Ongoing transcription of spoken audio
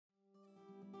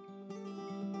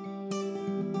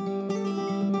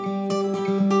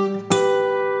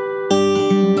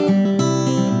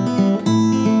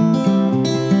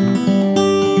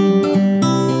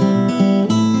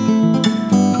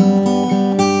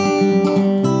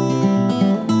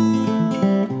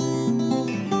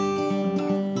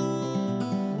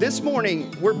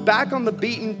morning, we're back on the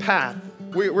beaten path.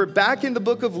 We're back in the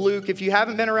book of Luke. If you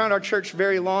haven't been around our church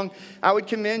very long, I would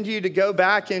commend you to go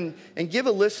back and give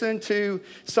a listen to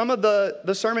some of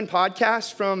the sermon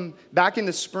podcasts from back in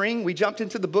the spring. We jumped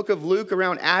into the book of Luke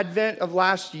around Advent of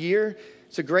last year.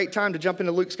 It's a great time to jump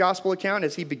into Luke's gospel account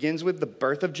as he begins with the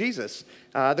birth of Jesus,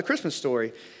 the Christmas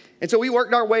story. And so we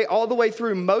worked our way all the way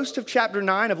through most of chapter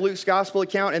 9 of Luke's gospel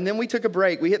account, and then we took a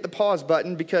break. We hit the pause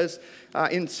button because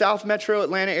in South Metro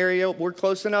Atlanta area, we're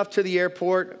close enough to the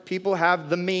airport. People have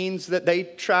the means that they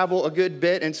travel a good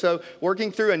bit. And so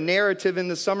working through a narrative in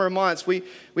the summer months, we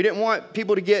didn't want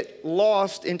people to get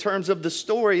lost in terms of the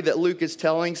story that Luke is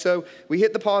telling. So we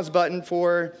hit the pause button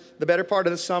for the better part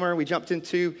of the summer. We jumped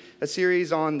into a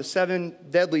series on the 7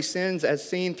 deadly sins as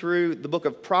seen through the book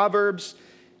of Proverbs.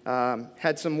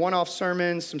 Had some one-off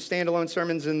sermons, some standalone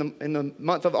sermons in the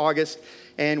month of August,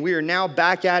 and we are now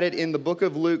back at it in the book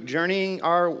of Luke, journeying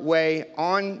our way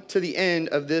on to the end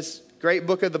of this great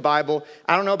book of the Bible.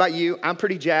 I don't know about you, I'm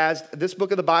pretty jazzed. This book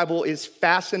of the Bible is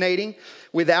fascinating.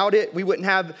 Without it, we wouldn't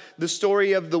have the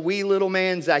story of the wee little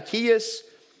man Zacchaeus.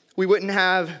 We wouldn't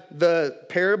have the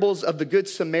parables of the Good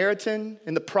Samaritan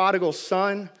and the prodigal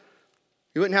son.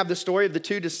 You wouldn't have the story of the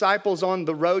 2 disciples on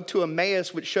the road to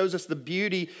Emmaus, which shows us the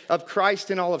beauty of Christ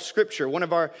in all of Scripture, one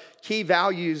of our key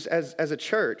values as a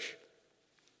church.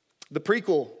 The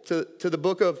prequel to the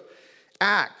book of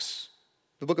Acts,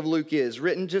 the book of Luke is,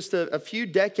 written just a few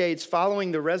decades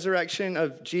following the resurrection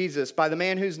of Jesus by the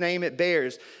man whose name it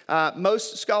bears.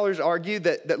 Most scholars argue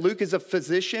that Luke is a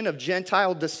physician of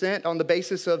Gentile descent on the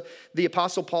basis of the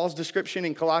Apostle Paul's description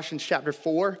in Colossians chapter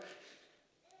 4.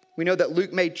 We know that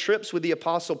Luke made trips with the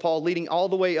Apostle Paul leading all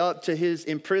the way up to his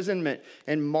imprisonment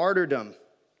and martyrdom.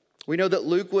 We know that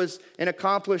Luke was an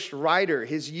accomplished writer.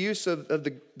 His use of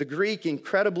the Greek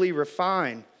incredibly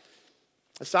refined.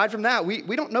 Aside from that, we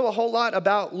don't know a whole lot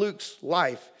about Luke's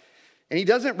life. And he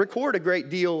doesn't record a great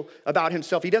deal about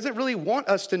himself. He doesn't really want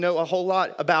us to know a whole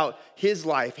lot about his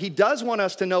life. He does want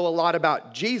us to know a lot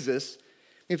about Jesus.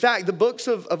 In fact, the books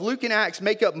of Luke and Acts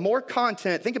make up more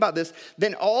content, think about this,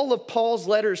 than all of Paul's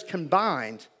letters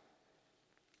combined.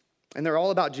 And they're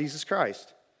all about Jesus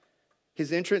Christ.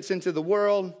 His entrance into the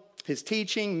world, his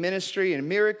teaching, ministry, and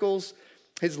miracles,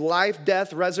 his life,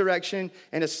 death, resurrection,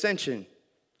 and ascension.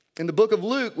 In the book of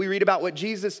Luke, we read about what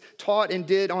Jesus taught and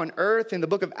did on earth. In the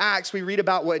book of Acts, we read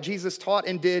about what Jesus taught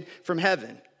and did from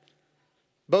heaven.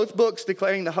 Both books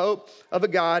declaring the hope of a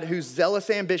God whose zealous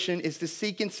ambition is to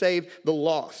seek and save the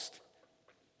lost.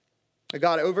 A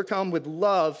God overcome with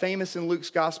love, famous in Luke's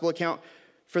gospel account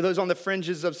for those on the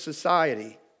fringes of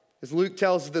society. As Luke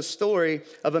tells the story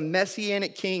of a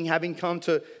messianic king having come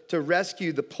to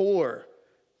rescue the poor,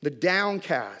 the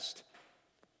downcast.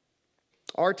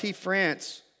 R.T.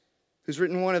 France, who's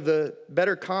written one of the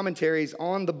better commentaries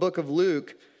on the book of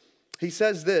Luke, he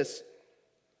says this.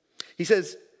 He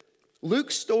says,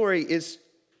 Luke's story is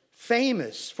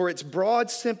famous for its broad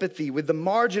sympathy with the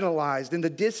marginalized and the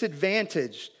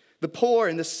disadvantaged, the poor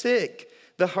and the sick,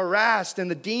 the harassed and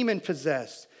the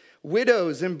demon-possessed,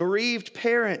 widows and bereaved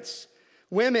parents,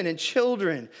 women and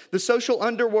children, the social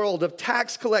underworld of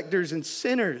tax collectors and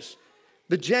sinners,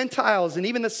 the Gentiles and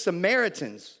even the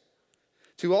Samaritans.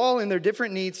 To all in their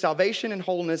different needs, salvation and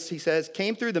wholeness, he says,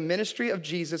 came through the ministry of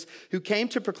Jesus, who came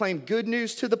to proclaim good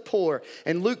news to the poor.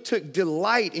 And Luke took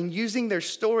delight in using their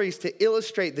stories to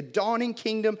illustrate the dawning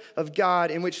kingdom of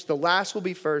God in which the last will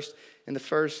be first and the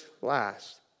first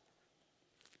last.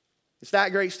 It's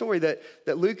that great story that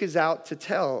Luke is out to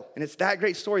tell. And it's that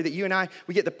great story that you and I,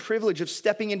 we get the privilege of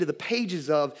stepping into the pages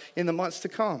of in the months to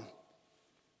come.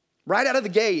 Right out of the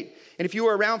gate, and if you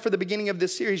were around for the beginning of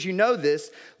this series, you know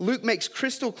this, Luke makes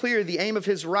crystal clear the aim of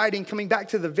his writing, coming back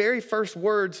to the very first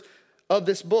words of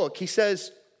this book. He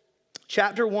says,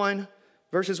 chapter 1,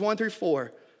 verses 1 through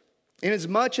 4,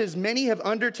 inasmuch as many have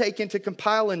undertaken to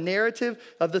compile a narrative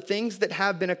of the things that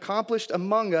have been accomplished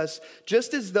among us,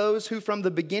 just as those who from the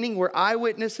beginning were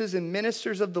eyewitnesses and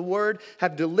ministers of the word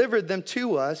have delivered them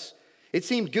to us, it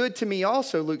seemed good to me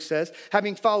also, Luke says,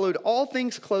 having followed all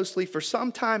things closely for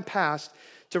some time past,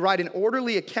 to write an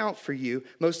orderly account for you,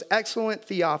 most excellent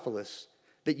Theophilus,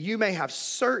 that you may have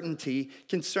certainty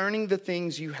concerning the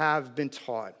things you have been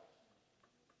taught.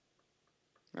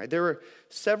 Right, there were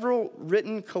several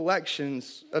written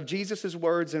collections of Jesus'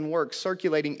 words and works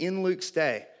circulating in Luke's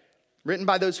day, written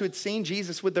by those who had seen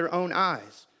Jesus with their own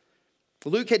eyes.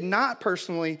 Luke had not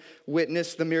personally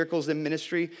witnessed the miracles and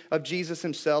ministry of Jesus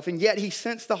himself, and yet he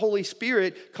sensed the Holy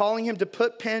Spirit calling him to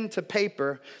put pen to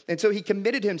paper, and so he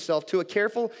committed himself to a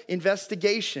careful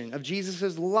investigation of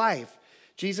Jesus' life,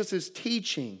 Jesus'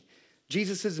 teaching,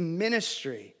 Jesus'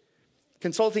 ministry.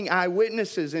 consulting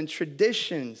eyewitnesses and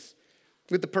traditions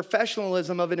with the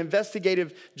professionalism of an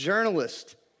investigative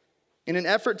journalist in an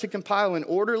effort to compile an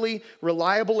orderly,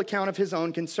 reliable account of his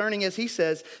own concerning, as he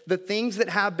says, the things that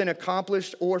have been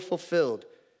accomplished or fulfilled.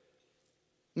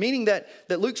 Meaning that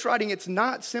Luke's writing, it's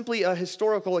not simply a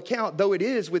historical account, though it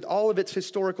is with all of its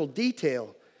historical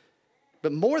detail.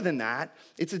 But more than that,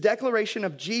 it's a declaration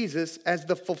of Jesus as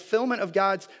the fulfillment of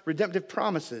God's redemptive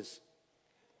promises.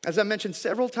 As I mentioned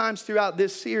several times throughout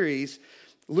this series,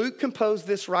 Luke composed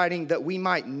this writing that we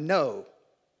might know,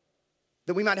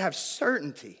 that we might have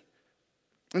certainty.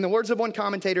 In the words of one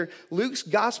commentator, Luke's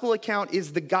gospel account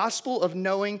is the gospel of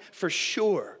knowing for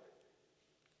sure.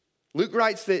 Luke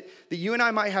writes that you and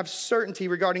I might have certainty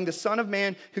regarding the Son of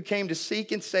Man who came to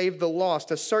seek and save the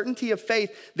lost, a certainty of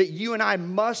faith that you and I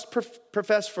must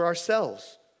profess for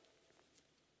ourselves.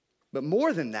 But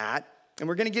more than that, and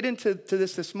we're going to get into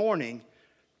this morning,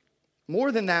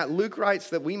 more than that, Luke writes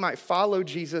that we might follow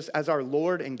Jesus as our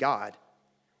Lord and God,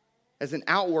 as an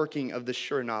outworking of the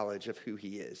sure knowledge of who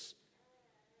he is.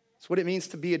 It's what it means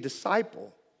to be a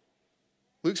disciple.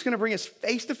 Luke's going to bring us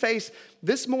face to face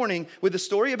this morning with a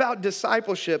story about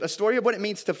discipleship, a story of what it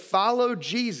means to follow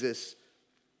Jesus,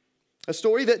 a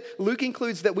story that Luke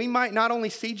includes that we might not only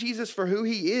see Jesus for who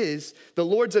he is, the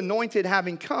Lord's anointed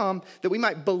having come, that we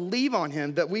might believe on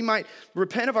him, that we might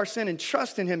repent of our sin and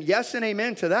trust in him. Yes and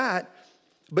amen to that.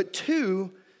 But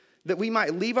two, that we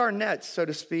might leave our nets, so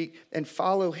to speak, and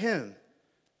follow him,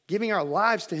 giving our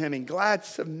lives to him in glad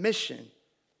submission.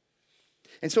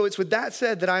 And so it's with that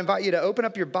said that I invite you to open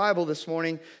up your Bible this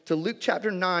morning to Luke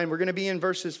chapter 9. We're going to be in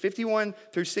verses 51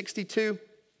 through 62,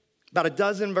 about a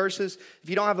dozen verses. If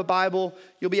you don't have a Bible,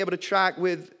 you'll be able to track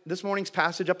with this morning's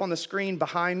passage up on the screen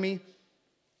behind me.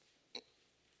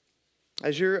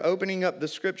 As you're opening up the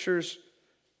scriptures,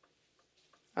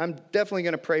 I'm definitely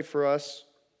going to pray for us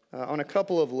on a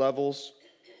couple of levels.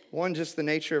 One, just the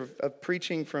nature of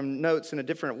preaching from notes in a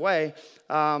different way.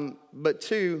 But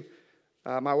two,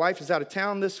 my wife is out of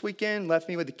town this weekend, left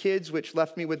me with the kids, which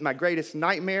left me with my greatest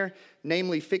nightmare,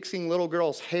 namely fixing little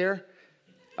girls' hair.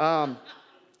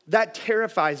 That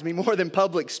terrifies me more than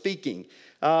public speaking.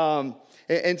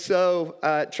 And so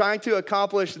trying to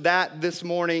accomplish that this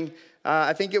morning,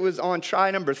 I think it was on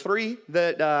try number 3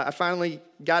 that I finally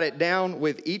got it down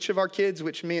with each of our kids,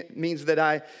 which means that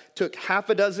I took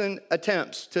half a dozen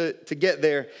attempts to get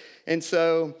there. And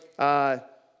so I'm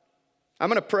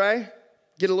going to pray,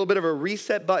 get a little bit of a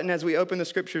reset button as we open the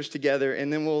scriptures together,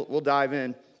 and then we'll dive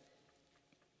in.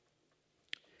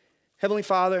 Heavenly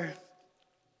Father,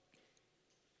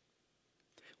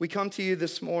 we come to you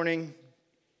this morning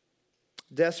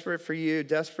desperate for you,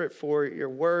 desperate for your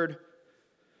word.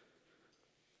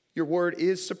 Your word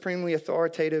is supremely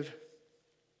authoritative.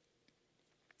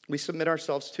 We submit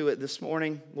ourselves to it this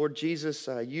morning. Lord Jesus,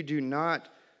 you do not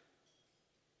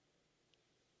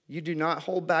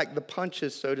hold back the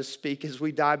punches, so to speak, as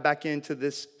we dive back into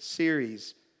this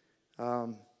series.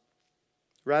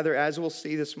 Rather, as we'll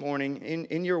see this morning,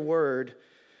 in your word,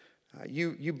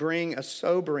 you bring a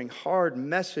sobering, hard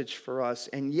message for us,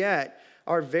 and yet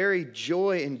our very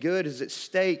joy and good is at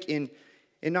stake in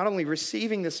not only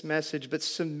receiving this message, but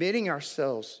submitting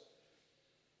ourselves,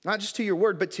 not just to your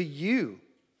word, but to you.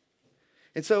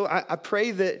 And so I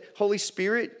pray that, Holy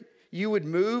Spirit, you would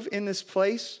move in this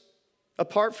place,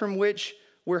 apart from which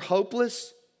we're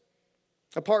hopeless,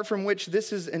 apart from which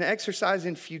this is an exercise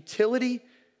in futility.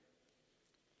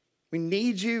 We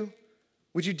need you.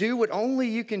 Would you do what only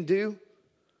you can do?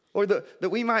 Or that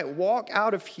we might walk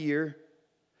out of here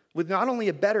with not only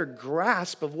a better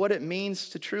grasp of what it means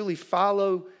to truly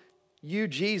follow you,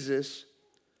 Jesus,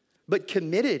 but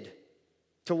committed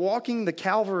to walking the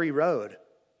Calvary road.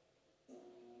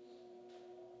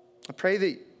 I pray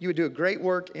that you would do a great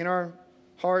work in our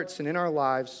hearts and in our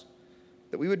lives,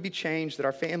 that we would be changed, that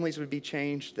our families would be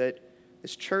changed, that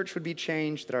this church would be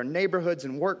changed, that our neighborhoods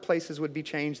and workplaces would be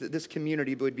changed, that this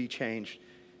community would be changed.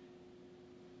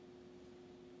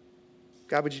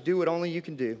 God, would you do what only you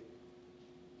can do?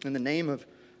 In the name of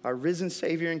our risen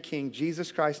Savior and King,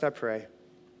 Jesus Christ, I pray.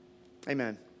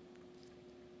 Amen.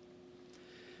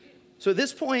 So at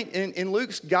this point in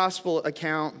Luke's gospel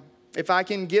account, if I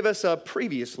can give us a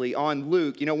previously on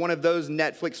Luke, one of those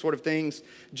Netflix sort of things,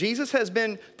 Jesus has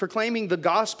been proclaiming the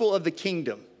gospel of the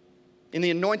kingdom in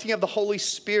the anointing of the Holy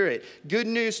Spirit, good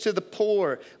news to the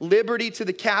poor, liberty to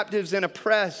the captives and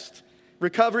oppressed,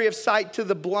 recovery of sight to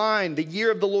the blind, the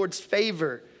year of the Lord's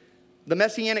favor, the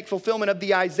messianic fulfillment of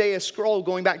the Isaiah scroll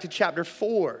going back to chapter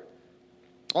 4.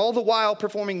 All the while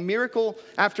performing miracle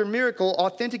after miracle,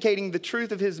 authenticating the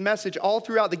truth of his message all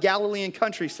throughout the Galilean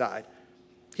countryside,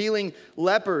 healing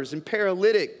lepers and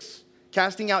paralytics,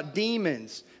 casting out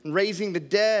demons and raising the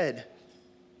dead.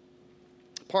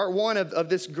 Part one of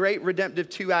this great redemptive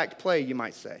two-act play, you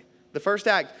might say. The first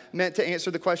act meant to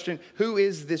answer the question, who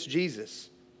is this Jesus?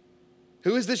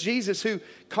 Who is this Jesus who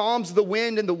calms the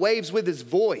wind and the waves with his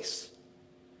voice?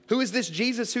 Who is this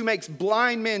Jesus who makes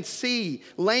blind men see,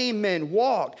 lame men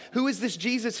walk? Who is this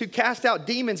Jesus who casts out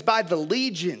demons by the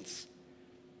legions?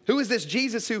 Who is this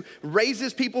Jesus who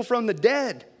raises people from the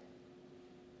dead?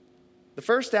 The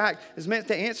first act is meant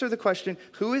to answer the question,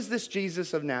 who is this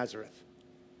Jesus of Nazareth?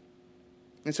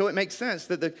 And so it makes sense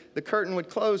that the curtain would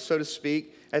close, so to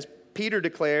speak, as Peter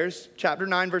declares, chapter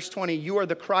 9, verse 20, you are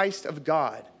the Christ of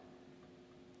God.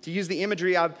 To use the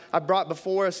imagery I've brought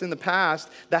before us in the past,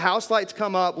 the house lights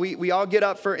come up, we all get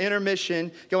up for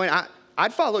intermission going,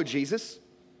 I'd follow Jesus.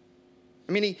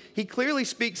 I mean, he clearly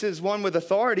speaks as one with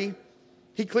authority.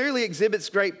 He clearly exhibits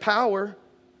great power.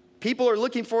 People are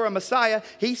looking for a Messiah.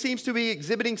 He seems to be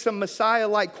exhibiting some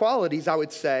Messiah-like qualities, I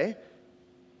would say.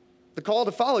 The call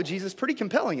to follow Jesus is pretty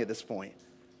compelling at this point.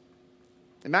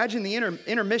 Imagine the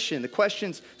intermission, the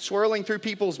questions swirling through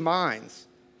people's minds.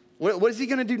 What is he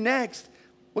going to do next?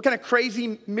 What kind of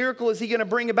crazy miracle is he going to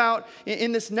bring about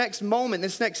in this next moment,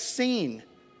 this next scene?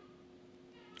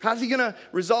 How's he going to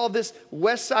resolve this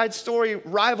West Side Story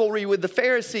rivalry with the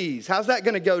Pharisees? How's that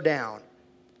going to go down?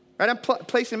 Right, I'm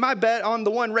placing my bet on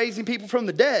the one raising people from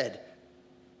the dead,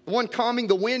 the one calming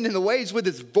the wind and the waves with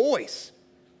his voice.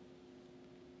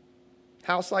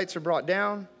 House lights are brought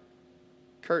down,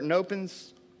 curtain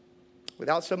opens.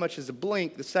 Without so much as a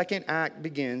blink, the second act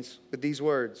begins with these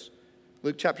words.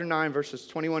 Luke chapter 9, verses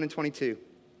 21 and 22.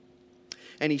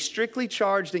 And he strictly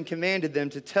charged and commanded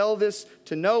them to tell this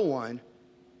to no one,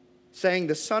 saying,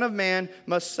 the Son of Man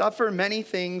must suffer many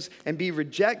things and be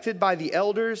rejected by the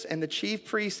elders and the chief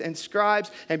priests and scribes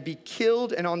and be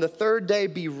killed and on the third day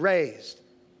be raised.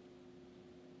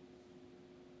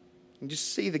 You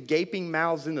just see the gaping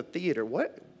mouths in the theater.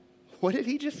 What did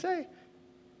he just say?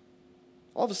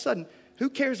 All of a sudden, who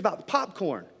cares about the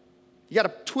popcorn? You got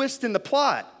a twist in the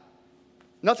plot.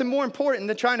 Nothing more important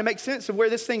than trying to make sense of where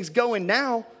this thing's going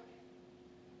now.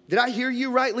 Did I hear you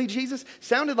rightly, Jesus?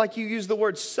 Sounded like you used the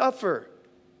word suffer,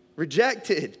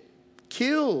 rejected,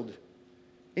 killed.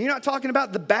 And you're not talking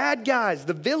about the bad guys,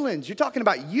 the villains. You're talking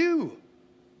about you.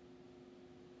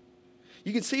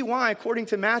 You can see why, according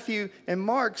to Matthew and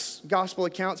Mark's gospel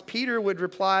accounts, Peter would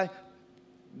reply,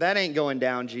 that ain't going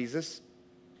down, Jesus.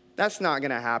 That's not going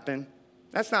to happen.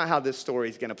 That's not how this story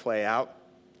is going to play out.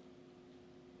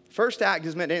 First act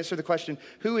is meant to answer the question,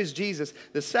 who is Jesus?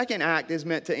 The second act is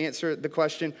meant to answer the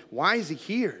question, why is he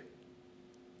here?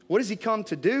 What does he come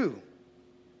to do?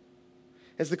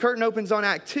 As the curtain opens on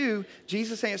Act 2,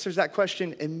 Jesus answers that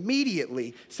question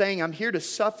immediately, saying, I'm here to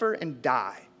suffer and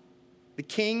die. The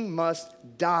king must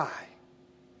die.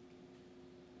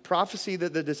 Prophecy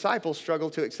that the disciples struggle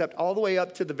to accept all the way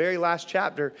up to the very last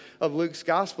chapter of Luke's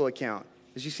gospel account.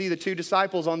 As you see the two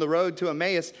disciples on the road to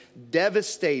Emmaus,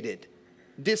 devastated,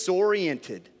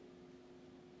 disoriented.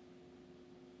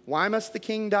 Why must the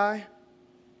king die?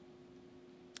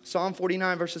 Psalm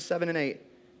 49, verses 7 and 8.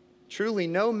 Truly,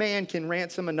 no man can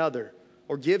ransom another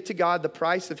or give to God the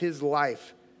price of his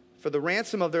life, for the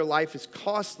ransom of their life is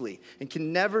costly and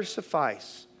can never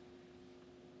suffice.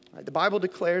 Right, the Bible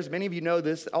declares, many of you know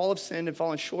this, that all have sinned and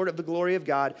fallen short of the glory of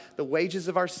God. The wages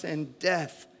of our sin,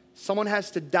 death. Someone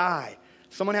has to die.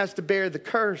 Someone has to bear the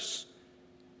curse.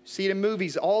 See it in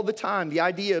movies all the time, the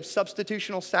idea of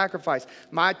substitutional sacrifice.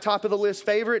 My top of the list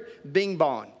favorite, Bing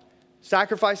Bong.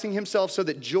 Sacrificing himself so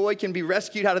that joy can be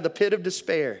rescued out of the pit of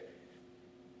despair.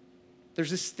 There's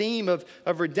this theme of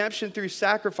redemption through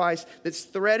sacrifice that's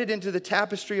threaded into the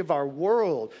tapestry of our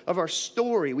world, of our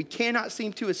story. We cannot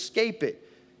seem to escape it,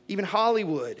 even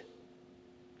Hollywood.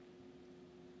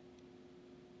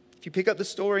 If you pick up the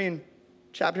story in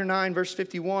chapter 9, verse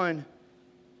 51,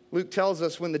 Luke tells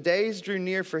us when the days drew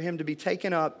near for him to be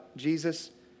taken up, Jesus,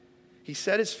 he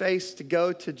set his face to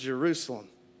go to Jerusalem.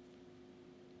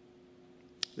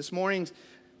 This morning's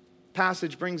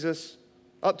passage brings us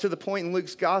up to the point in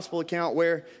Luke's gospel account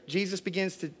where Jesus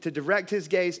begins to direct his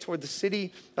gaze toward the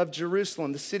city of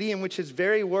Jerusalem, the city in which his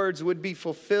very words would be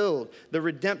fulfilled, the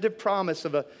redemptive promise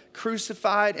of a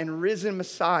crucified and risen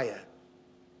Messiah.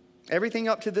 Everything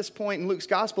up to this point in Luke's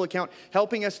gospel account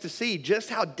helping us to see just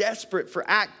how desperate for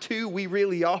Act 2 we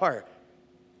really are.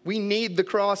 We need the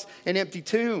cross and empty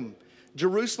tomb.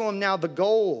 Jerusalem now the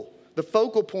goal, the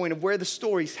focal point of where the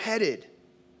story's headed.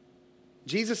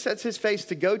 Jesus sets his face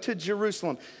to go to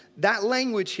Jerusalem. That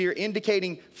language here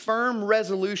indicating firm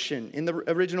resolution in the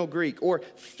original Greek, or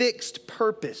fixed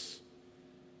purpose.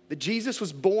 That Jesus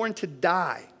was born to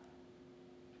die.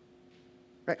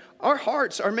 Right? Our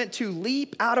hearts are meant to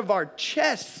leap out of our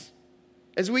chests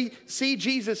as we see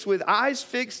Jesus with eyes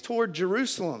fixed toward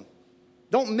Jerusalem.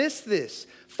 Don't miss this.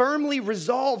 Firmly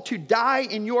resolved to die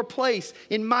in your place,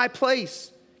 in my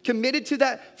place. Committed to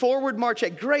that forward march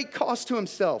at great cost to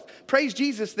himself. Praise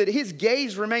Jesus that his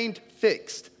gaze remained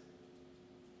fixed.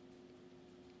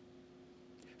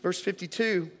 Verse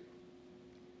 52.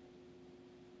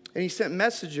 And he sent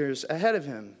messengers ahead of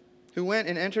him, who went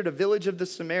and entered a village of the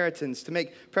Samaritans to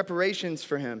make preparations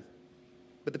for him.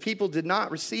 But the people did not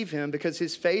receive him because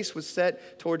his face was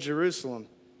set toward Jerusalem.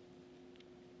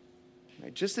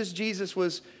 Just as Jesus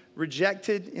was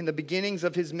rejected in the beginnings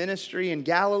of his ministry in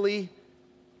Galilee,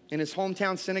 in his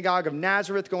hometown synagogue of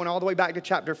Nazareth, going all the way back to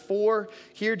chapter 4,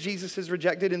 here Jesus is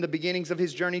rejected in the beginnings of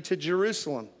his journey to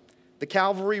Jerusalem. The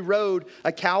Calvary road,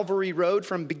 a Calvary road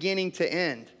from beginning to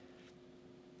end.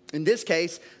 In this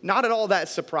case, not at all that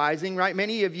surprising, right?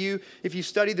 Many of you, if you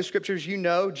study the scriptures, you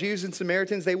know Jews and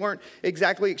Samaritans, they weren't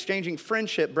exactly exchanging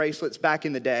friendship bracelets back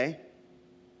in the day.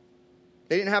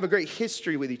 They didn't have a great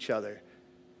history with each other.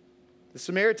 The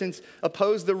Samaritans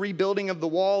opposed the rebuilding of the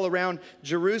wall around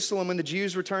Jerusalem when the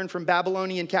Jews returned from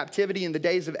Babylonian captivity in the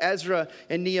days of Ezra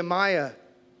and Nehemiah.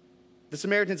 The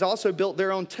Samaritans also built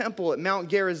their own temple at Mount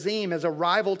Gerizim as a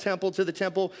rival temple to the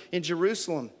temple in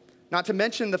Jerusalem. Not to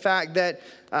mention the fact that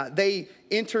they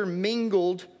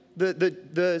intermingled,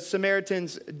 the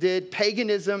Samaritans did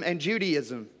paganism and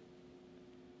Judaism.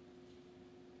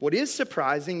 What is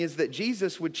surprising is that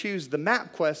Jesus would choose the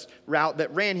MapQuest route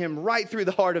that ran him right through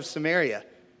the heart of Samaria.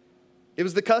 It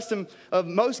was the custom of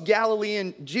most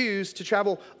Galilean Jews to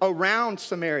travel around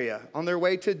Samaria on their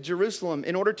way to Jerusalem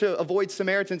in order to avoid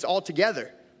Samaritans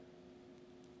altogether.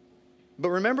 But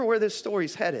remember where this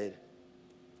story's headed.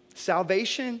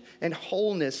 Salvation and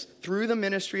wholeness through the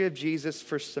ministry of Jesus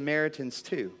for Samaritans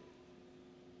too.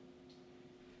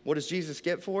 What does Jesus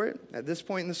get for it at this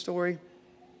point in the story?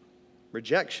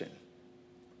 Rejection.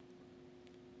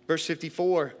 Verse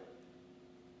 54.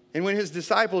 And when his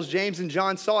disciples, James and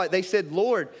John, saw it, they said,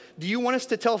 Lord, do you want us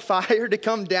to tell fire to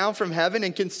come down from heaven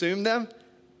and consume them?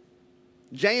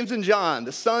 James and John,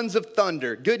 the sons of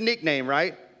thunder. Good nickname,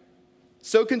 right?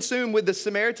 So consumed with the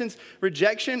Samaritans'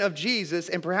 rejection of Jesus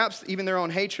and perhaps even their own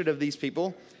hatred of these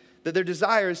people that their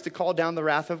desire is to call down the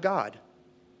wrath of God.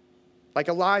 Like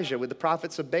Elijah with the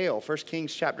prophets of Baal, 1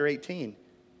 Kings chapter 18.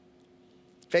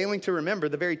 Failing to remember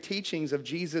the very teachings of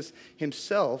Jesus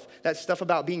himself, that stuff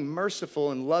about being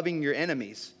merciful and loving your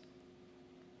enemies.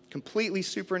 Completely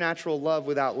supernatural love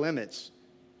without limits.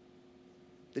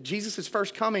 That Jesus'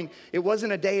 first coming, it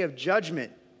wasn't a day of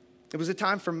judgment. It was a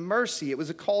time for mercy. It was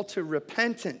a call to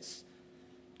repentance.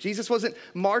 Jesus wasn't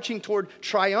marching toward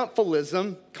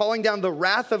triumphalism, calling down the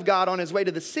wrath of God on his way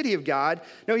to the city of God.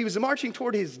 No, he was marching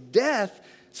toward his death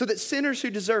so that sinners who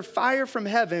deserve fire from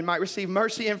heaven might receive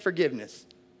mercy and forgiveness.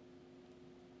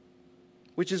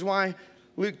 Which is why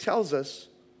Luke tells us,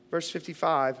 verse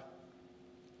 55,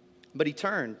 but he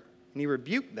turned and he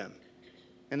rebuked them.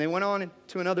 And they went on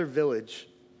to another village.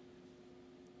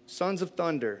 Sons of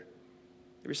thunder.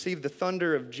 They received the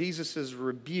thunder of Jesus'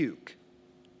 rebuke.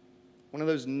 One of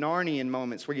those Narnian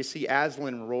moments where you see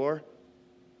Aslan roar.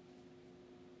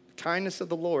 The kindness of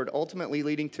the Lord ultimately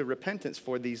leading to repentance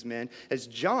for these men. As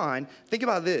John, think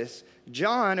about this.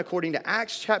 John, according to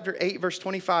Acts chapter 8, verse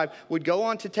 25, would go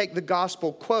on to take the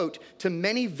gospel, quote, to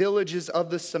many villages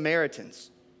of the Samaritans.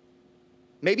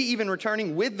 Maybe even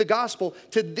returning with the gospel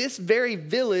to this very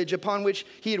village upon which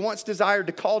he had once desired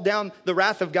to call down the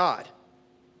wrath of God.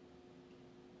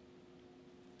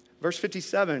 Verse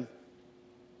 57,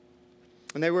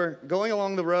 and they were going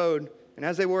along the road, and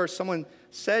as they were, someone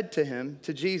said to him,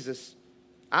 to Jesus,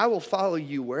 I will follow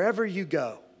you wherever you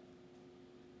go.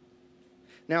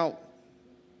 Now,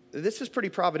 this is pretty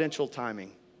providential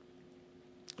timing.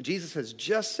 Jesus has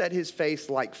just set his face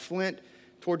like flint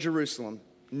toward Jerusalem.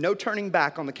 No turning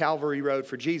back on the Calvary road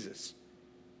for Jesus.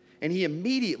 And he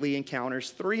immediately encounters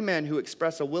three men who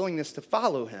express a willingness to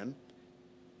follow him.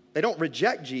 They don't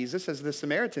reject Jesus as the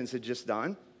Samaritans had just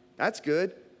done. That's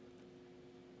good.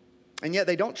 And yet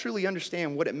they don't truly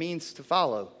understand what it means to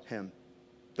follow him.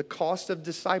 The cost of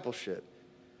discipleship.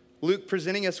 Luke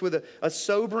presenting us with a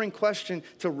sobering question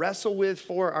to wrestle with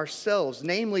for ourselves.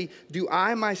 Namely, do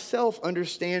I myself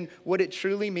understand what it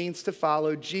truly means to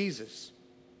follow Jesus?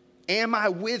 Am I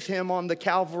with him on the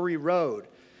Calvary road?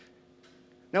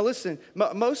 Now listen,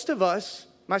 most of us,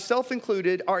 myself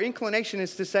included, our inclination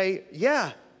is to say,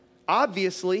 yeah,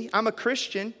 obviously, I'm a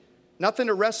Christian, nothing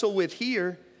to wrestle with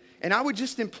here, and I would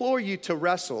just implore you to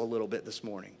wrestle a little bit this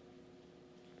morning.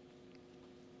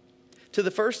 To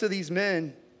the first of these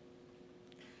men,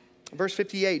 verse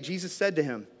 58, Jesus said to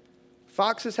him,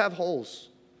 Foxes have holes.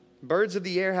 Birds of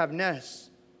the air have nests.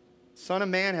 Son of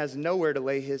Man has nowhere to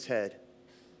lay his head.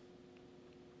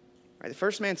 Right, the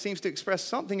first man seems to express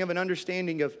something of an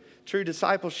understanding of true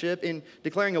discipleship in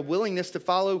declaring a willingness to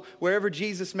follow wherever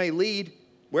Jesus may lead.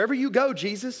 Wherever you go,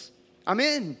 Jesus, I'm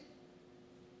in.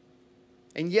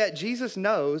 And yet Jesus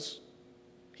knows,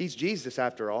 he's Jesus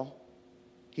after all.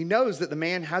 He knows that the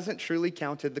man hasn't truly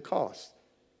counted the cost.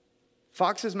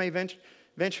 Foxes may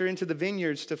venture into the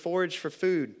vineyards to forage for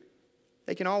food.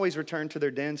 They can always return to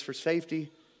their dens for safety,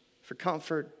 for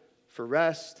comfort, for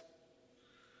rest.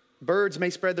 Birds may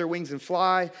spread their wings and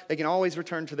fly. They can always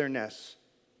return to their nests.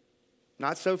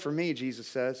 Not so for me, Jesus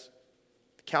says.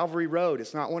 The Calvary road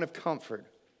is not one of comfort.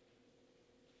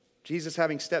 Jesus,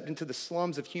 having stepped into the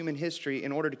slums of human history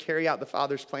in order to carry out the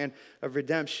Father's plan of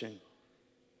redemption,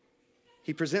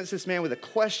 he presents this man with a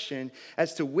question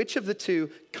as to which of the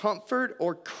two, comfort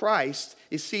or Christ,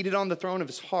 is seated on the throne of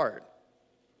his heart.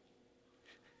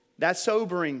 That's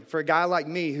sobering for a guy like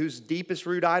me whose deepest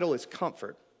root idol is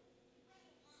comfort.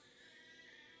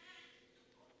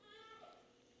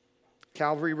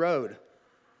 Calvary Road.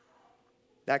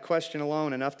 That question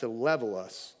alone enough to level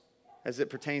us as it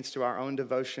pertains to our own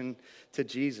devotion to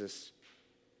Jesus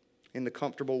in the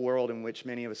comfortable world in which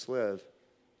many of us live.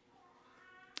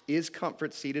 Is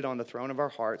comfort seated on the throne of our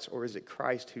hearts, or is it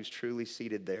Christ who's truly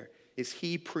seated there? Is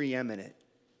he preeminent?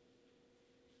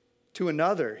 To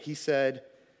another, he said,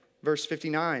 verse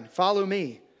 59, follow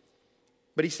me.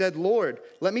 But he said, Lord,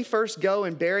 let me first go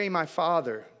and bury my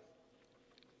father.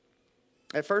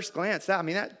 At first glance,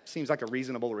 that seems like a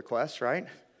reasonable request, right?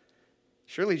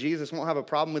 Surely Jesus won't have a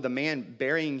problem with a man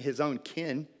burying his own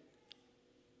kin.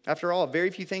 After all,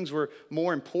 very few things were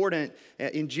more important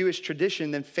in Jewish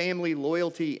tradition than family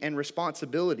loyalty and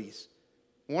responsibilities,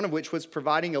 one of which was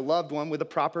providing a loved one with a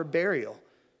proper burial.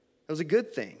 It was a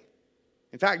good thing.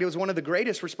 In fact, it was one of the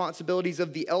greatest responsibilities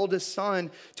of the eldest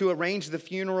son to arrange the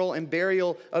funeral and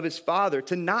burial of his father.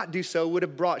 To not do so would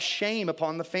have brought shame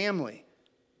upon the family.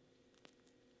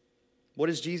 What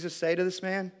does Jesus say to this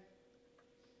man?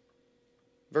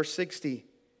 Verse 60,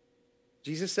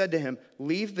 Jesus said to him,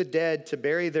 leave the dead to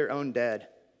bury their own dead.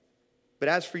 But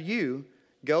as for you,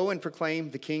 go and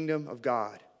proclaim the kingdom of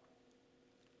God.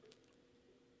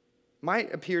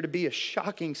 Might appear to be a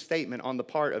shocking statement on the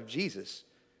part of Jesus,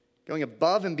 going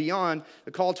above and beyond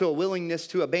the call to a willingness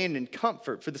to abandon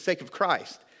comfort for the sake of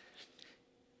Christ.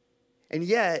 And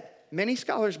yet, many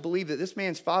scholars believe that this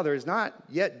man's father is not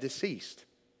yet deceased.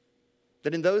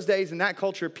 That in those days, in that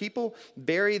culture, people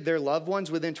buried their loved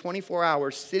ones within 24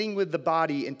 hours, sitting with the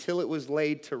body until it was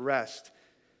laid to rest.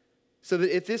 So that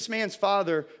if this man's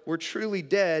father were truly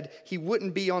dead, he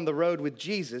wouldn't be on the road with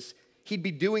Jesus. He'd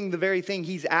be doing the very thing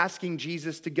he's asking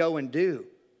Jesus to go and do.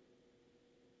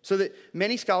 So that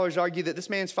many scholars argue that this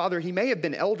man's father, he may have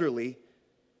been elderly,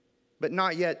 but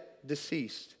not yet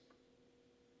deceased.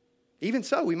 Even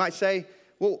so, we might say,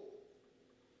 well,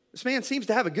 this man seems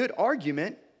to have a good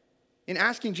argument in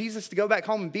asking Jesus to go back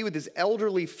home and be with his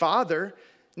elderly father,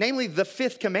 namely the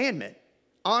fifth commandment,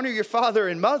 honor your father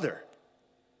and mother.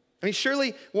 I mean,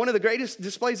 surely one of the greatest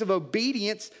displays of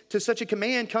obedience to such a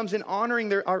command comes in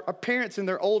honoring our parents in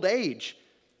their old age.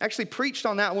 I actually preached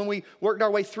on that when we worked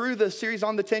our way through the series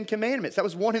on the 10 Commandments. That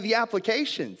was one of the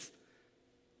applications.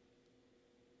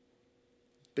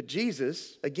 But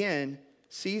Jesus, again,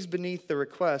 sees beneath the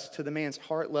request to the man's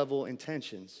heart-level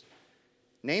intentions.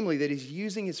 Namely, that he's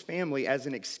using his family as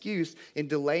an excuse in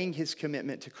delaying his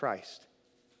commitment to Christ.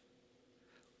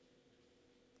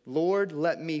 Lord,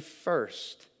 let me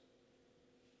first.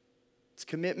 It's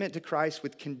commitment to Christ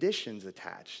with conditions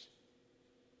attached,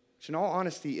 which in all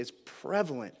honesty is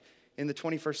prevalent in the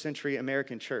 21st century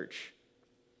American church.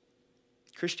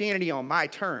 Christianity on my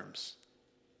terms.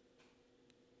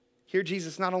 Here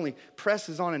Jesus not only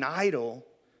presses on an idol,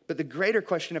 but the greater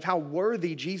question of how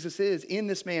worthy Jesus is in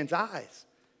this man's eyes.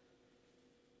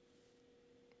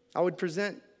 I would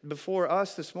present before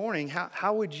us this morning,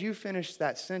 how would you finish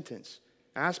that sentence?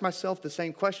 I ask myself the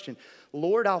same question.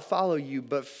 Lord, I'll follow you,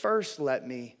 but first let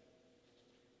me.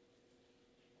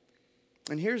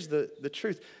 And here's the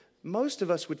truth. Most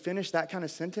of us would finish that kind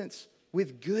of sentence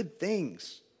with good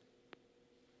things.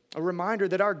 A reminder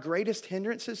that our greatest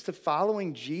hindrances to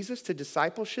following Jesus, to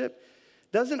discipleship,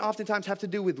 doesn't oftentimes have to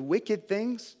do with wicked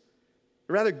things,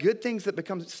 but rather good things that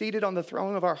become seated on the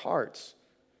throne of our hearts.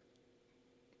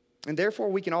 And therefore,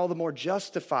 we can all the more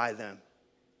justify them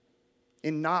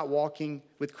in not walking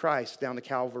with Christ down the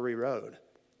Calvary road.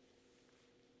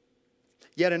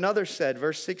 Yet another said,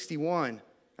 verse 61,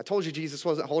 I told you Jesus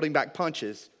wasn't holding back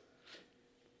punches.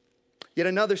 Yet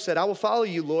another said, I will follow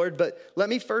you, Lord, but let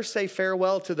me first say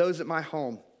farewell to those at my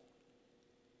home.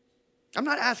 I'm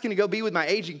not asking to go be with my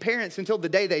aging parents until the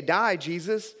day they die,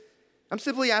 Jesus. I'm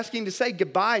simply asking to say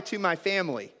goodbye to my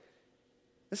family.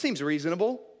 This seems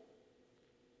reasonable.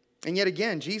 And yet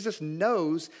again, Jesus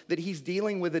knows that he's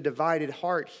dealing with a divided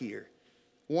heart here.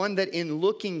 One that in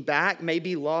looking back may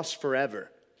be lost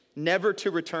forever, never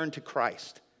to return to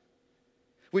Christ.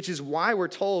 Which is why we're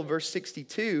told, verse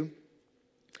 62,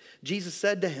 Jesus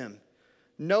said to him,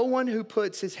 "No one who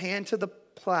puts his hand to the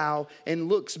plow and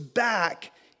looks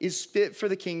back is fit for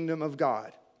the kingdom of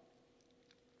God."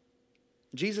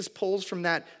 Jesus pulls from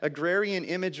that agrarian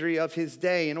imagery of his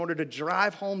day in order to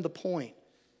drive home the point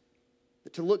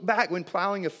that to look back when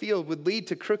plowing a field would lead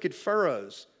to crooked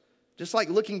furrows. Just like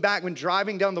looking back when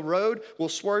driving down the road will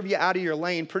swerve you out of your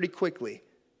lane pretty quickly.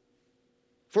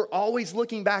 If we're always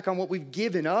looking back on what we've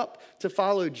given up to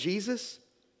follow Jesus,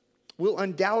 we'll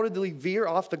undoubtedly veer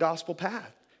off the gospel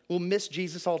path. We'll miss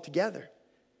Jesus altogether.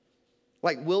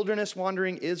 Like wilderness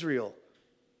wandering Israel,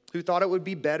 who thought it would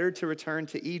be better to return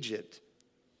to Egypt.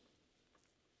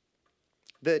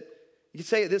 That you could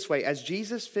say it this way: as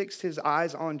Jesus fixed his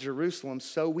eyes on Jerusalem,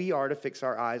 so we are to fix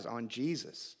our eyes on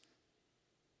Jesus.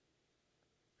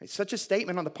 It's such a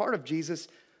statement on the part of Jesus,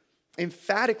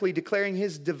 emphatically declaring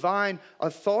his divine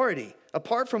authority,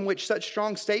 apart from which such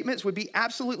strong statements would be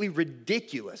absolutely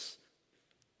ridiculous.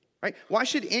 Right? Why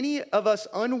should any of us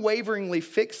unwaveringly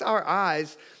fix our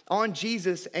eyes on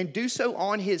Jesus and do so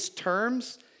on his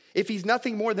terms if he's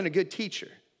nothing more than a good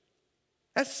teacher?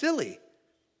 That's silly.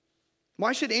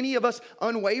 Why should any of us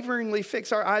unwaveringly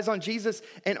fix our eyes on Jesus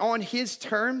and on his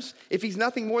terms if he's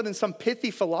nothing more than some pithy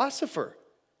philosopher?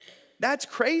 That's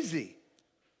crazy.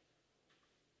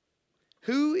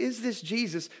 Who is this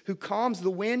Jesus who calms the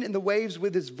wind and the waves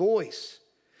with his voice?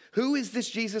 Who is this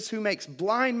Jesus who makes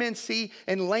blind men see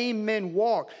and lame men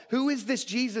walk? Who is this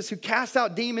Jesus who casts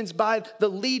out demons by the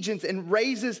legions and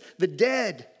raises the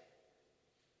dead?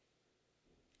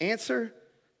 Answer: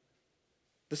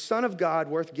 the Son of God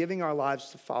worth giving our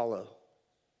lives to follow,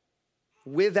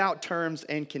 without terms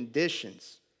and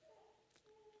conditions.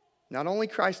 Not only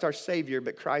Christ our Savior,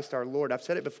 but Christ our Lord. I've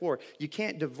said it before, you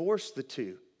can't divorce the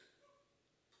two.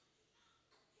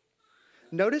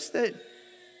 Notice that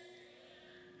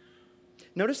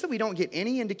we don't get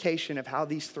any indication of how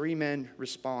these three men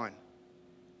respond.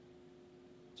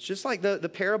 It's just like the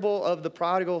parable of the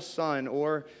prodigal son,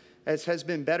 or as has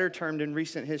been better termed in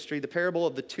recent history, the parable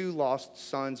of the two lost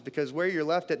sons, because where you're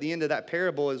left at the end of that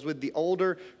parable is with the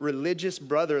older religious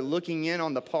brother looking in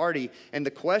on the party. And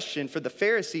the question for the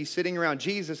Pharisees sitting around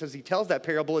Jesus as he tells that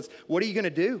parable is, what are you going to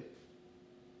do?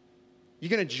 You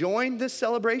going to join this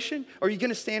celebration, or are you going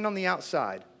to stand on the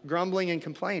outside, grumbling and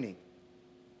complaining?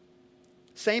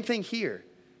 Same thing here.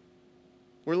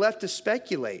 We're left to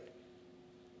speculate.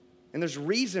 And there's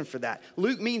reason for that.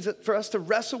 Luke means for us to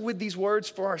wrestle with these words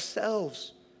for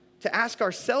ourselves, to ask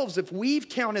ourselves if we've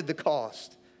counted the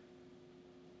cost.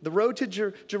 The road to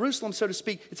Jerusalem, so to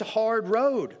speak, it's a hard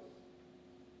road.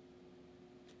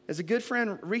 As a good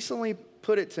friend recently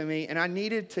put it to me, and I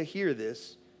needed to hear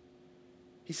this,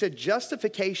 he said,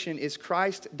 justification is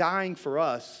Christ dying for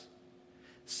us.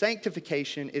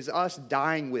 Sanctification is us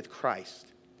dying with Christ.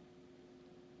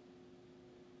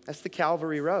 That's the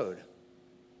Calvary road.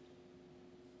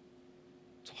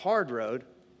 It's a hard road,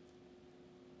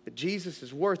 but Jesus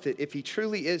is worth it if he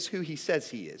truly is who he says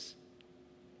he is.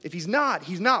 If he's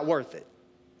not worth it.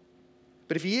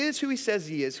 But if he is who he says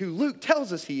he is, who Luke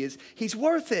tells us he is, he's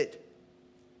worth it.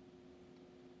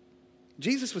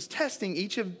 Jesus was testing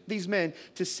each of these men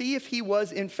to see if he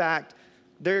was, in fact,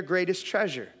 their greatest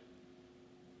treasure.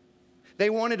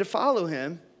 They wanted to follow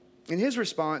him, and his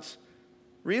response,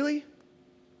 really?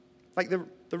 Like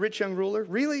the rich young ruler,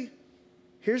 really?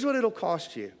 Here's what it'll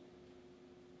cost you.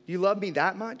 You love me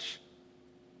that much?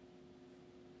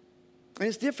 And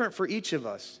it's different for each of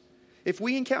us. If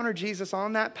we encounter Jesus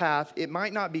on that path, it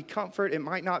might not be comfort, it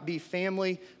might not be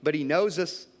family, but he knows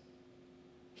us.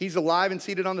 He's alive and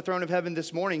seated on the throne of heaven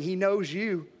this morning. He knows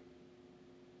you.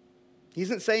 He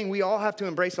isn't saying we all have to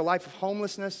embrace a life of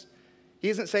homelessness. He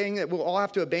isn't saying that we'll all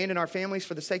have to abandon our families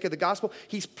for the sake of the gospel.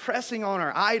 He's pressing on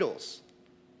our idols.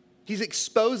 He's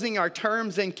exposing our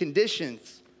terms and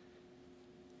conditions.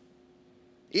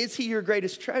 Is he your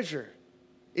greatest treasure?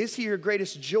 Is he your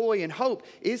greatest joy and hope?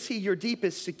 Is he your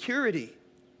deepest security?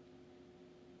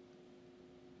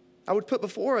 I would put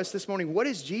before us this morning, what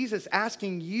is Jesus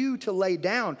asking you to lay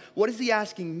down? What is he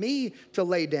asking me to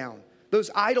lay down?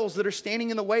 Those idols that are standing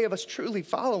in the way of us truly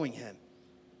following him.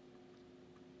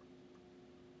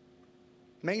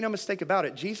 Make no mistake about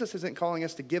it, Jesus isn't calling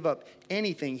us to give up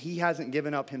anything he hasn't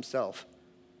given up himself.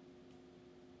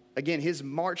 Again, his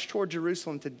march toward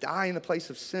Jerusalem to die in the place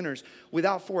of sinners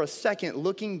without for a second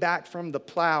looking back from the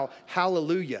plow,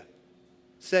 hallelujah,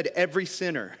 said every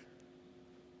sinner.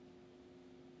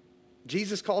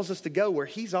 Jesus calls us to go where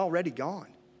he's already gone,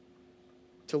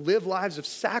 to live lives of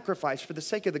sacrifice for the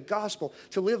sake of the gospel,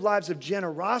 to live lives of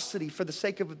generosity for the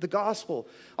sake of the gospel,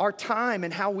 our time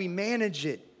and how we manage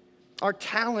it, our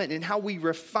talent and how we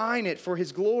refine it for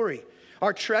his glory,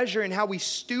 our treasure and how we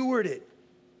steward it.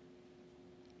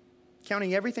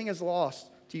 Counting everything as lost,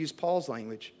 to use Paul's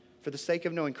language, for the sake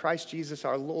of knowing Christ Jesus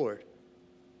our Lord.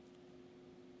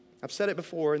 I've said it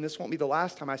before, and this won't be the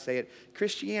last time I say it.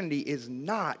 Christianity is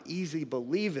not easy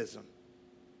believism.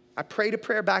 I prayed a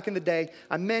prayer back in the day.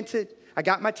 I meant it. I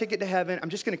got my ticket to heaven. I'm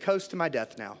just going to coast to my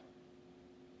death now.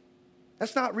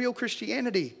 That's not real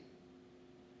Christianity.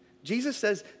 Jesus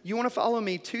says, you want to follow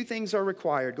me, two things are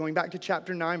required. Going back to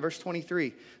chapter 9, verse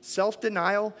 23.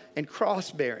 Self-denial and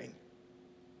cross-bearing.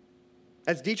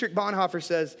 As Dietrich Bonhoeffer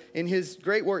says in his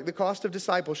great work, The Cost of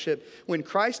Discipleship, when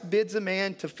Christ bids a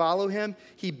man to follow him,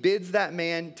 he bids that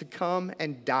man to come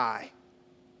and die.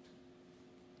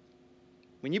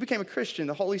 When you became a Christian,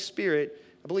 the Holy Spirit,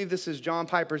 I believe this is John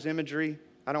Piper's imagery.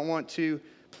 I don't want to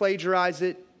plagiarize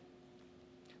it.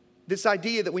 This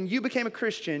idea that when you became a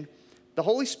Christian, the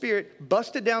Holy Spirit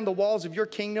busted down the walls of your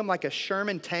kingdom like a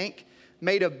Sherman tank,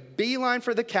 made a beeline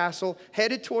for the castle,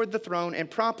 headed toward the throne, and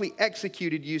promptly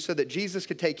executed you so that Jesus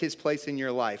could take his place in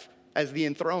your life as the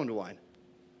enthroned one.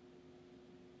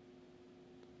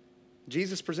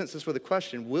 Jesus presents us with a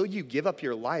question: will you give up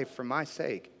your life for my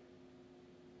sake?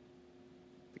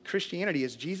 Christianity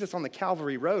is Jesus on the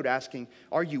Calvary road asking,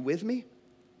 are you with me?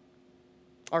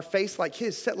 Our face like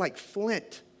his, set like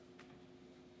flint.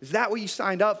 Is that what you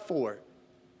signed up for?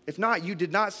 If not, you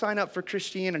did not sign up for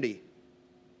Christianity.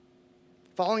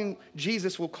 Following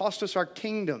Jesus will cost us our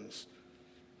kingdoms,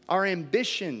 our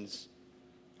ambitions,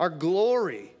 our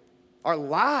glory, our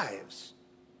lives.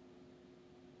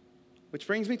 Which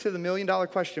brings me to the million-dollar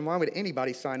question: why would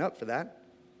anybody sign up for that?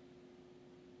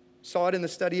 Saw it in the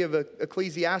study of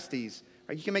Ecclesiastes.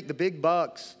 You can make the big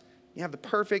bucks. You have the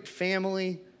perfect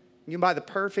family. You can buy the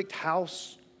perfect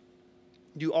house.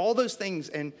 Do all those things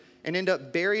and end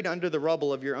up buried under the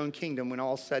rubble of your own kingdom when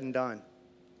all's said and done.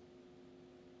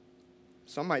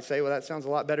 Some might say, well, that sounds a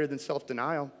lot better than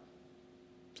self-denial.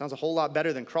 Sounds a whole lot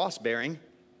better than cross-bearing.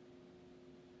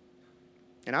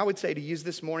 And I would say, to use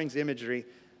this morning's imagery,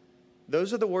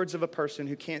 those are the words of a person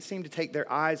who can't seem to take their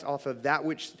eyes off of that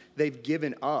which they've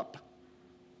given up,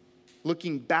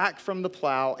 looking back from the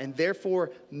plow and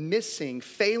therefore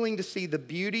failing to see the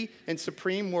beauty and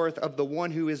supreme worth of the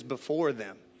one who is before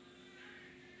them.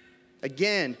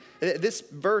 Again, this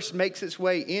verse makes its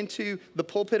way into the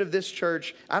pulpit of this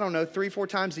church, 3-4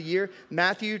 times a year.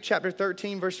 Matthew chapter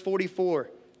 13, verse 44.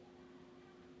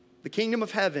 The kingdom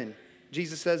of heaven,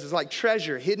 Jesus says, is like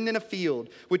treasure hidden in a field,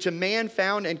 which a man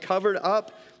found and covered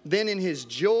up. Then in his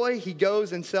joy, he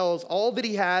goes and sells all that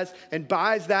he has and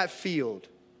buys that field.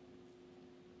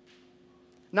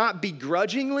 Not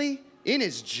begrudgingly, in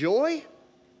his joy.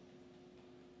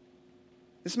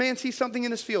 This man sees something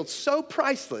in this field so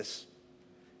priceless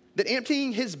that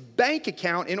emptying his bank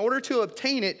account in order to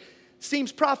obtain it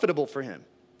seems profitable for him.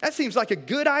 That seems like a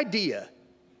good idea.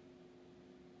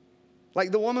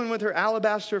 Like the woman with her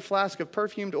alabaster flask of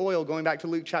perfumed oil, going back to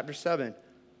Luke chapter 7.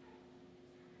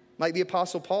 Like the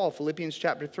Apostle Paul, Philippians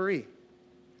chapter 3.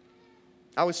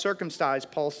 I was circumcised,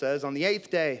 Paul says, on the 8th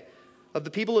day of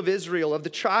the people of Israel, of the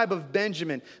tribe of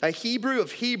Benjamin, a Hebrew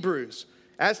of Hebrews.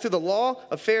 As to the law,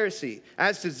 a Pharisee.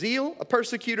 As to zeal, a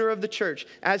persecutor of the church.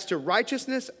 As to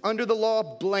righteousness, under the law,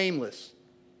 blameless.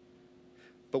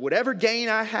 But whatever gain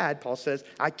I had, Paul says,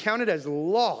 I counted as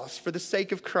loss for the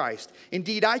sake of Christ.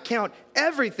 Indeed, I count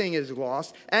everything as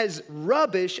loss, as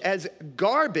rubbish, as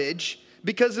garbage,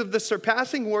 because of the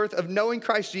surpassing worth of knowing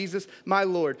Christ Jesus, my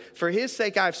Lord. For his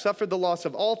sake I have suffered the loss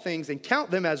of all things and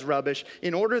count them as rubbish,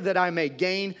 in order that I may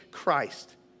gain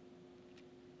Christ.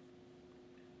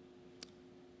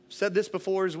 I've said this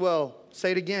before as well.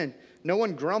 Say it again. No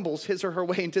one grumbles his or her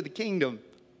way into the kingdom.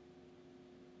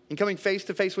 And coming face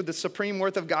to face with the supreme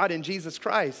worth of God in Jesus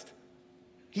Christ.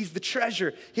 He's the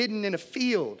treasure hidden in a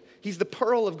field. He's the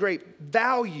pearl of great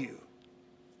value.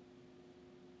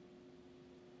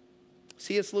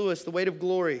 C.S. Lewis, The Weight of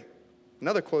Glory.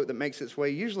 Another quote that makes its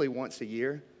way usually once a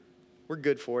year. We're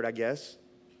good for it, I guess.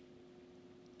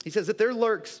 He says that there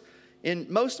lurks in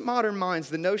most modern minds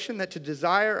the notion that to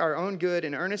desire our own good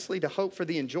and earnestly to hope for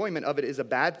the enjoyment of it is a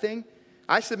bad thing.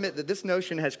 I submit that this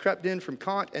notion has crept in from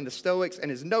Kant and the Stoics and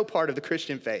is no part of the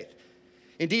Christian faith.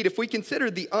 Indeed, if we consider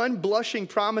the unblushing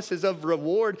promises of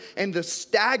reward and the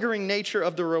staggering nature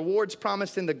of the rewards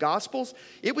promised in the Gospels,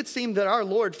 it would seem that our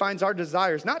Lord finds our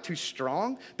desires not too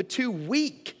strong, but too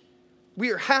weak.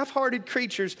 We are half-hearted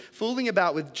creatures fooling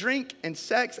about with drink and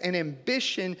sex and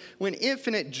ambition when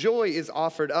infinite joy is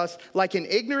offered us, like an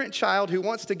ignorant child who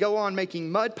wants to go on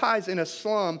making mud pies in a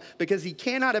slum because he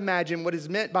cannot imagine what is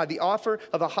meant by the offer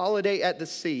of a holiday at the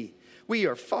sea. We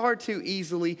are far too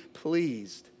easily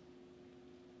pleased.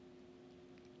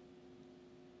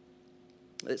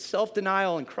 That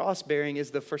self-denial and cross-bearing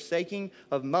is the forsaking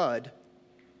of mud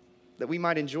that we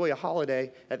might enjoy a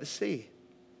holiday at the sea.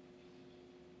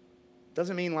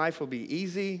 Doesn't mean life will be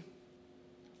easy.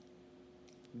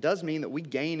 Does mean that we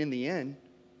gain in the end,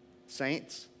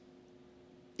 saints,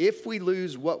 if we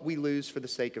lose what we lose for the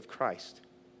sake of Christ.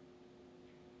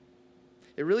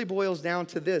 It really boils down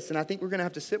to this, and I think we're going to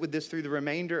have to sit with this through the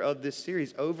remainder of this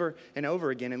series over and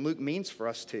over again, and Luke means for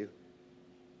us to.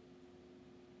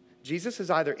 Jesus is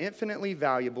either infinitely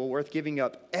valuable, worth giving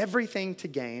up everything to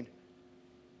gain,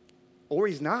 or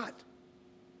he's not.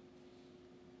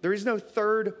 There is no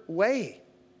third way.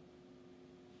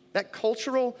 That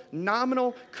cultural,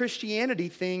 nominal Christianity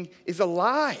thing is a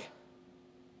lie.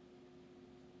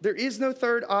 There is no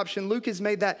third option. Luke has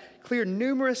made that clear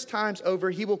numerous times over.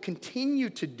 He will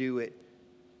continue to do it,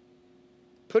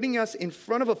 putting us in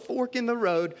front of a fork in the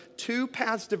road, two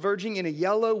paths diverging in a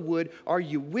yellow wood. Are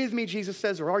you with me, Jesus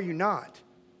says, or are you not?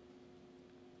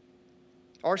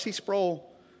 R.C.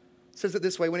 Sproul says it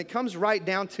this way: when it comes right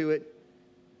down to it,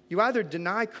 you either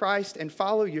deny Christ and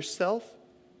follow yourself,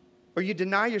 or you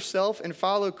deny yourself and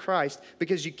follow Christ,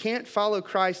 because you can't follow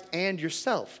Christ and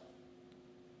yourself.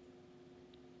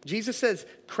 Jesus says,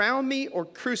 crown me or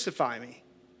crucify me.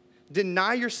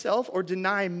 Deny yourself or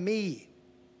deny me.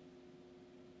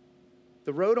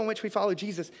 The road on which we follow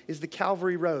Jesus is the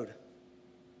Calvary road.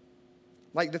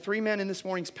 Like the three men in this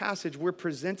morning's passage, we're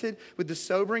presented with the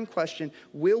sobering question,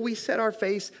 will we set our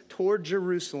face toward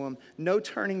Jerusalem, no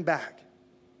turning back?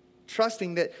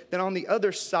 Trusting that on the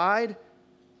other side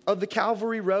of the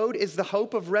Calvary road is the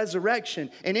hope of resurrection,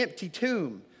 an empty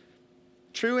tomb,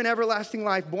 true and everlasting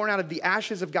life born out of the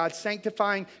ashes of God's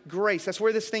sanctifying grace. That's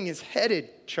where this thing is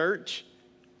headed, church.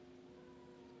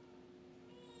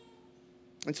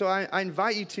 And so I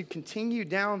invite you to continue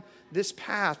down this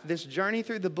path, this journey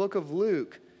through the book of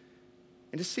Luke,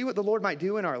 and to see what the Lord might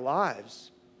do in our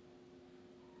lives.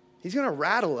 He's going to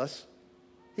rattle us.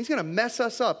 He's going to mess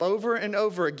us up over and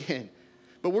over again.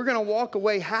 But we're going to walk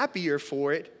away happier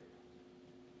for it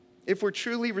if we're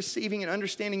truly receiving and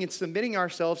understanding and submitting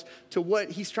ourselves to what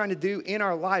he's trying to do in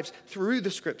our lives through the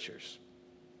scriptures.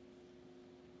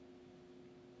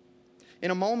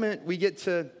 In a moment, we get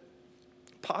to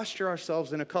posture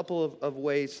ourselves in a couple of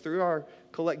ways through our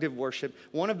collective worship.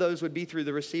 One of those would be through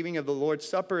the receiving of the Lord's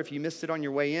Supper. If you missed it on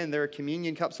your way in, there are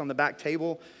communion cups on the back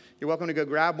table. You're welcome to go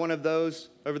grab one of those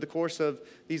over the course of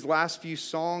these last few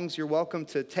songs. You're welcome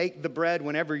to take the bread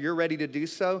whenever you're ready to do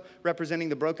so, representing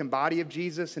the broken body of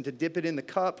Jesus, and to dip it in the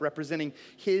cup, representing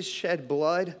his shed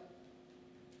blood.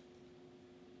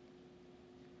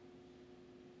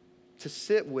 To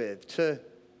sit with, to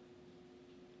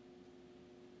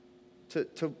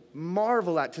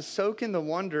marvel at, to soak in the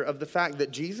wonder of the fact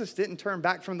that Jesus didn't turn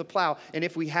back from the plow. And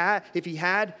if he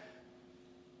had,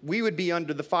 we would be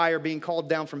under the fire being called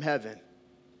down from heaven.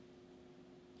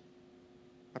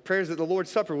 My prayer is that the Lord's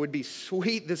Supper would be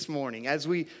sweet this morning as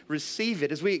we receive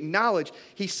it, as we acknowledge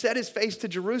he set his face to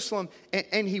Jerusalem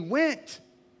and he went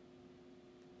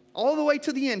all the way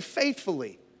to the end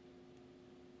faithfully.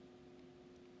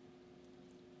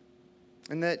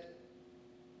 And that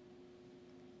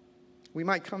we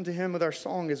might come to him with our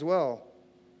song as well.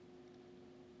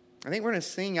 I think we're going to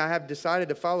sing I Have Decided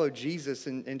to Follow Jesus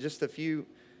in just a few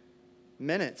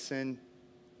minutes. And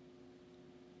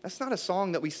that's not a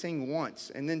song that we sing once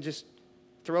and then just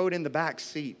throw it in the back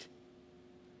seat.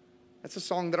 That's a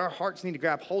song that our hearts need to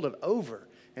grab hold of over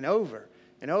and over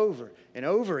and over and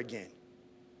over again.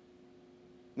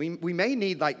 We may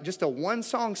need like just a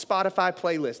one-song Spotify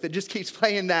playlist that just keeps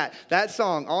playing that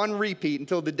song on repeat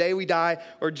until the day we die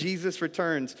or Jesus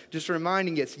returns, just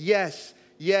reminding us, yes,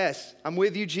 I'm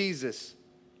with you, Jesus.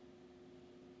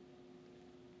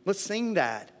 Let's sing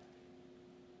that.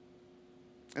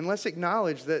 And let's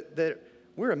acknowledge that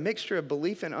we're a mixture of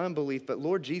belief and unbelief, but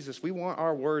Lord Jesus, we want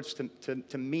our words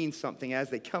to mean something as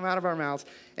they come out of our mouths,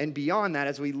 and beyond that,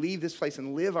 as we leave this place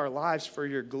and live our lives for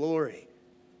your glory.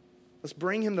 Let's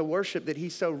bring him the worship that he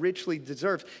so richly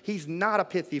deserves. He's not a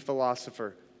pithy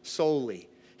philosopher solely.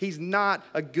 He's not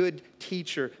a good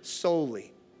teacher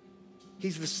solely.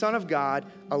 He's the Son of God,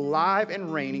 alive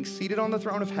and reigning, seated on the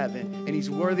throne of heaven, and he's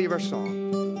worthy of our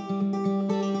song.